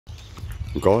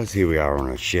Guys, here we are on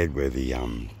a shed where the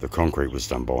concrete was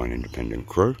done by an independent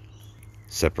crew,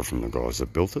 separate from the guys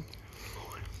that built it.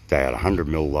 They had 100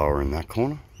 mil lower in that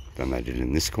corner than they did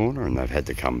in this corner, and they've had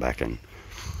to come back and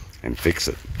fix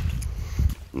it.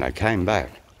 And they came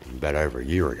back about over a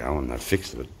year ago and they've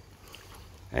fixed it.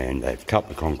 And they've cut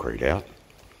the concrete out.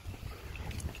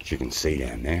 As you can see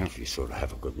down now, if you sort of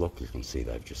have a good look, you can see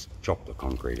they've just chopped the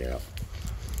concrete out,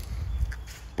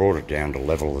 brought it down to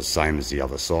level the same as the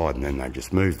other side, and then they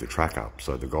just moved the track up.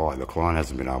 So the client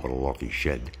hasn't been able to lock his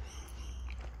shed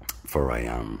for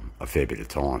a fair bit of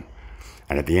time.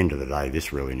 And at the end of the day,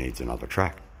 this really needs another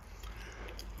track.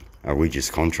 We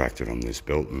just contracted on this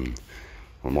built, and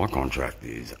well, my contract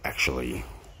is actually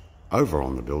over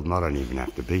on the build, and I don't even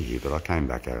have to be here, but I came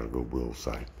back out of goodwill,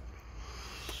 so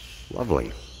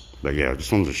lovely. But yeah, I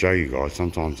just wanted to show you guys,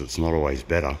 sometimes it's not always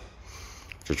better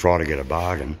to try to get a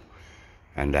bargain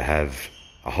and to have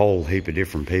a whole heap of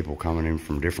different people coming in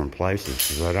from different places,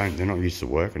 because they're not used to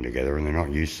working together and they're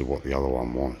not used to what the other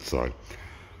one wants. So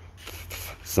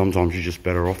sometimes you're just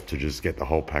better off to just get the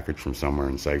whole package from somewhere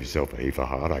and save yourself a heap of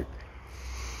heartache.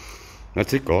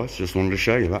 That's it, guys. Just wanted to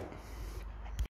show you that.